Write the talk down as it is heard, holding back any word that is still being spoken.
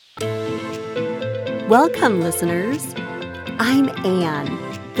Welcome, listeners. I'm Anne,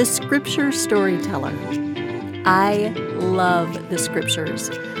 the Scripture storyteller. I love the Scriptures,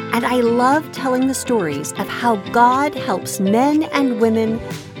 and I love telling the stories of how God helps men and women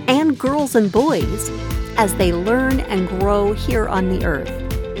and girls and boys as they learn and grow here on the earth.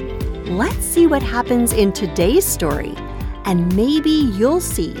 Let's see what happens in today's story, and maybe you'll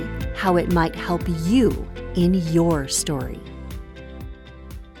see how it might help you in your story.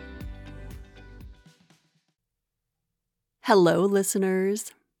 Hello,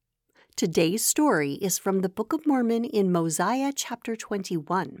 listeners. Today's story is from the Book of Mormon in Mosiah chapter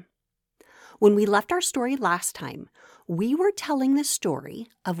 21. When we left our story last time, we were telling the story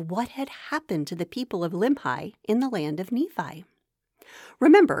of what had happened to the people of Limhi in the land of Nephi.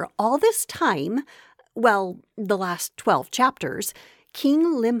 Remember, all this time, the last 12 chapters, King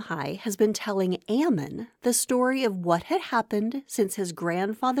Limhi has been telling Ammon the story of what had happened since his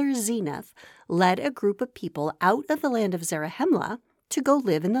grandfather Zeniff led a group of people out of the land of Zarahemla to go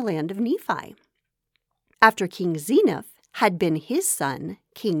live in the land of Nephi. After King Zeniff had been his son,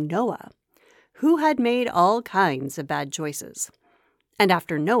 King Noah, who had made all kinds of bad choices. And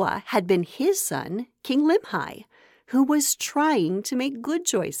after Noah had been his son, King Limhi, who was trying to make good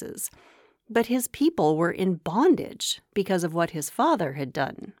choices. But his people were in bondage because of what his father had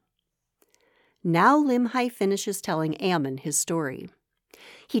done. Now Limhi finishes telling Ammon his story.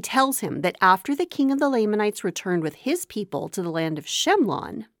 He tells him that after the king of the Lamanites returned with his people to the land of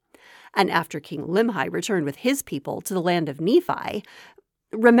Shemlon, and after King Limhi returned with his people to the land of Nephi,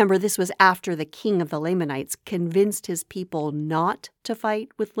 remember this was after the king of the Lamanites convinced his people not to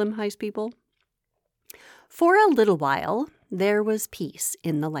fight with Limhi's people. For a little while, there was peace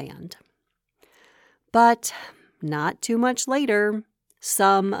in the land. But not too much later,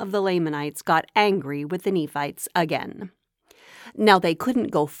 some of the Lamanites got angry with the Nephites again. Now, they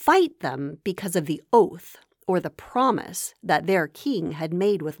couldn't go fight them because of the oath or the promise that their king had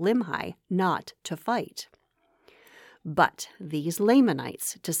made with Limhi not to fight. But these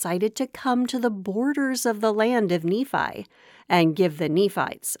Lamanites decided to come to the borders of the land of Nephi and give the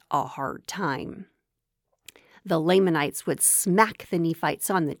Nephites a hard time. The Lamanites would smack the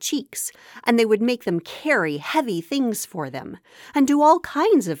Nephites on the cheeks, and they would make them carry heavy things for them, and do all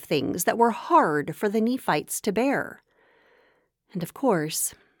kinds of things that were hard for the Nephites to bear. And of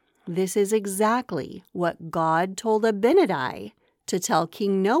course, this is exactly what God told Abinadi to tell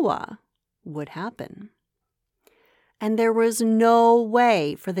King Noah would happen. And there was no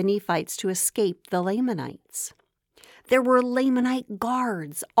way for the Nephites to escape the Lamanites. There were Lamanite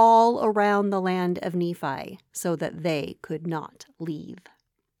guards all around the land of Nephi so that they could not leave.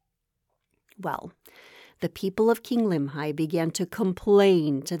 Well, the people of King Limhi began to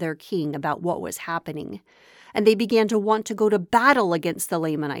complain to their king about what was happening, and they began to want to go to battle against the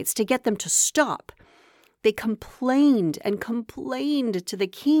Lamanites to get them to stop. They complained and complained to the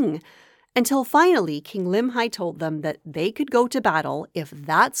king until finally King Limhi told them that they could go to battle if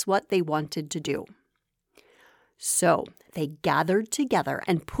that's what they wanted to do. So they gathered together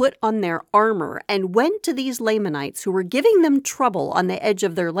and put on their armor and went to these Lamanites who were giving them trouble on the edge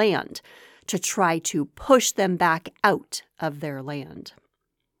of their land to try to push them back out of their land.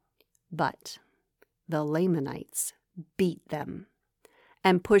 But the Lamanites beat them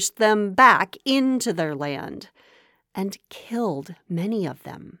and pushed them back into their land and killed many of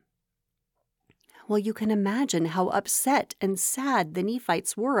them. Well, you can imagine how upset and sad the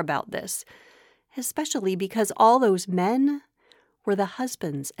Nephites were about this, especially because all those men were the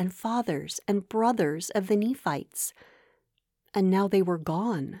husbands and fathers and brothers of the Nephites. And now they were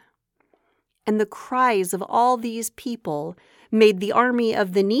gone. And the cries of all these people made the army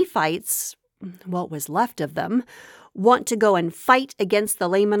of the Nephites, what was left of them, want to go and fight against the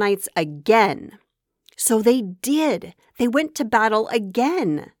Lamanites again. So they did. They went to battle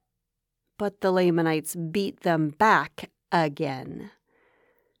again. But the Lamanites beat them back again.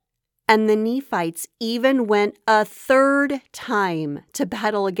 And the Nephites even went a third time to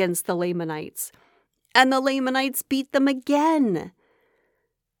battle against the Lamanites. And the Lamanites beat them again.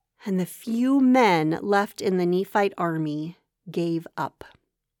 And the few men left in the Nephite army gave up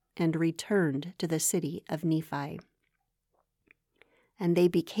and returned to the city of Nephi. And they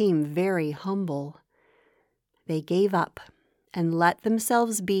became very humble. They gave up and let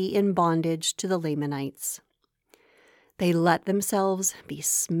themselves be in bondage to the Lamanites. They let themselves be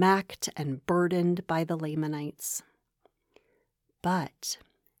smacked and burdened by the Lamanites. But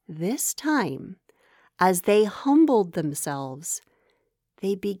this time, as they humbled themselves,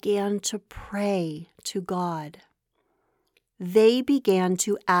 they began to pray to God. They began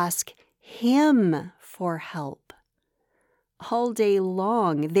to ask Him for help. All day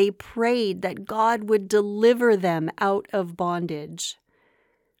long, they prayed that God would deliver them out of bondage.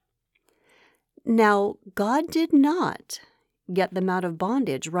 Now, God did not get them out of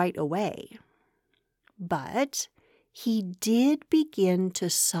bondage right away, but He did begin to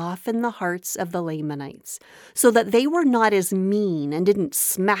soften the hearts of the Lamanites so that they were not as mean and didn't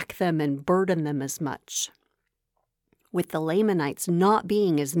smack them and burden them as much. With the Lamanites not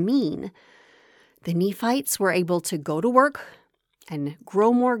being as mean, the Nephites were able to go to work and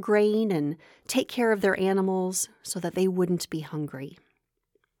grow more grain and take care of their animals so that they wouldn't be hungry.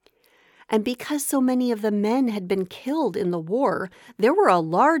 And because so many of the men had been killed in the war, there were a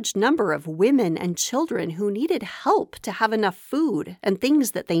large number of women and children who needed help to have enough food and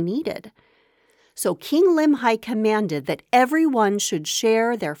things that they needed. So King Limhi commanded that everyone should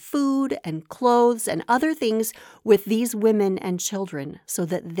share their food and clothes and other things with these women and children so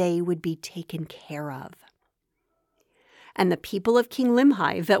that they would be taken care of. And the people of King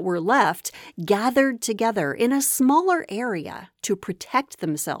Limhi that were left gathered together in a smaller area to protect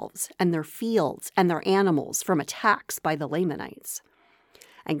themselves and their fields and their animals from attacks by the Lamanites.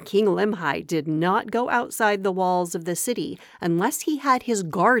 And King Limhi did not go outside the walls of the city unless he had his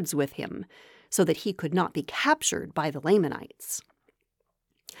guards with him, so that he could not be captured by the Lamanites.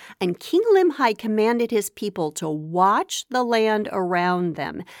 And King Limhi commanded his people to watch the land around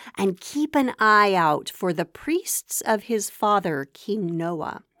them and keep an eye out for the priests of his father, King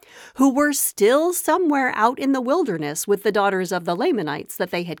Noah, who were still somewhere out in the wilderness with the daughters of the Lamanites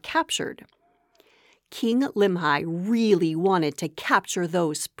that they had captured. King Limhi really wanted to capture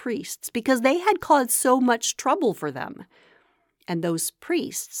those priests because they had caused so much trouble for them. And those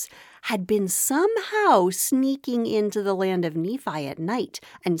priests had been somehow sneaking into the land of Nephi at night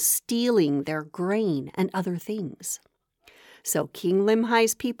and stealing their grain and other things. So King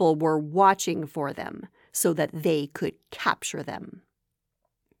Limhi's people were watching for them so that they could capture them.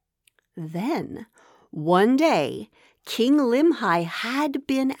 Then, one day, King Limhi had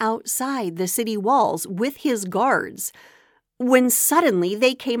been outside the city walls with his guards when suddenly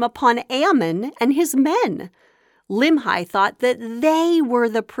they came upon Ammon and his men. Limhi thought that they were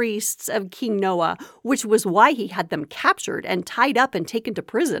the priests of King Noah, which was why he had them captured and tied up and taken to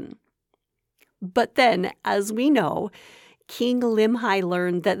prison. But then, as we know, King Limhi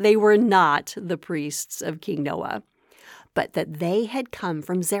learned that they were not the priests of King Noah, but that they had come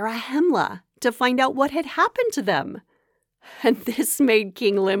from Zarahemla to find out what had happened to them. And this made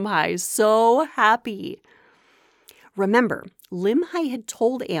King Limhi so happy. Remember, Limhi had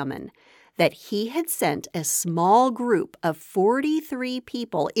told Ammon that he had sent a small group of 43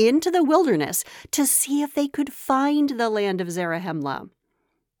 people into the wilderness to see if they could find the land of Zarahemla.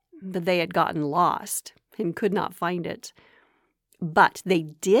 But they had gotten lost and could not find it. But they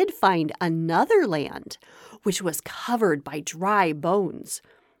did find another land, which was covered by dry bones,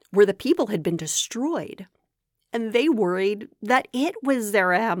 where the people had been destroyed. And they worried that it was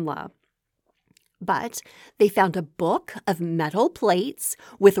Zarahemla. But they found a book of metal plates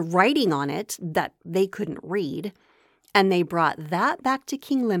with writing on it that they couldn't read, and they brought that back to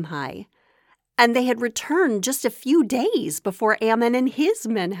King Limhi. And they had returned just a few days before Ammon and his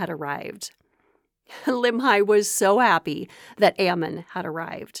men had arrived. Limhi was so happy that Ammon had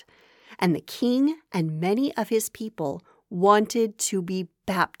arrived, and the king and many of his people wanted to be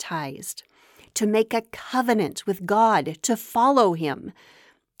baptized, to make a covenant with God, to follow him,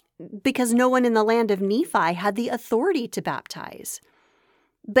 because no one in the land of Nephi had the authority to baptize.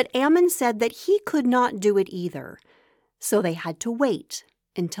 But Ammon said that he could not do it either, so they had to wait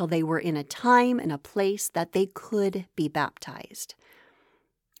until they were in a time and a place that they could be baptized.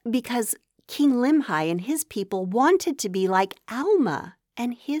 Because King Limhi and his people wanted to be like Alma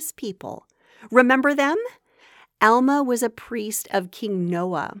and his people. Remember them? Alma was a priest of King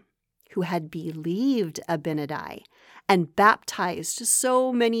Noah who had believed Abinadi and baptized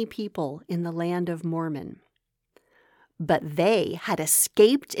so many people in the land of Mormon. But they had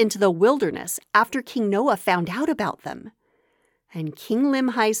escaped into the wilderness after King Noah found out about them. And King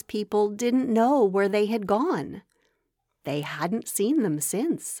Limhi's people didn't know where they had gone. They hadn't seen them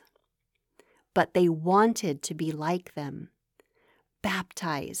since. But they wanted to be like them,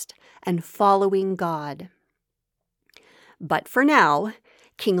 baptized and following God. But for now,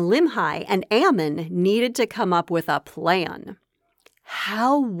 King Limhi and Ammon needed to come up with a plan.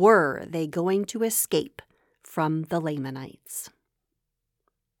 How were they going to escape from the Lamanites?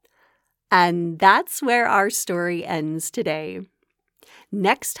 And that's where our story ends today.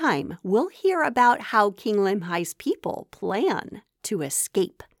 Next time, we'll hear about how King Limhi's people plan to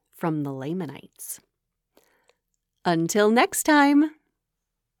escape from the Lamanites. Until next time.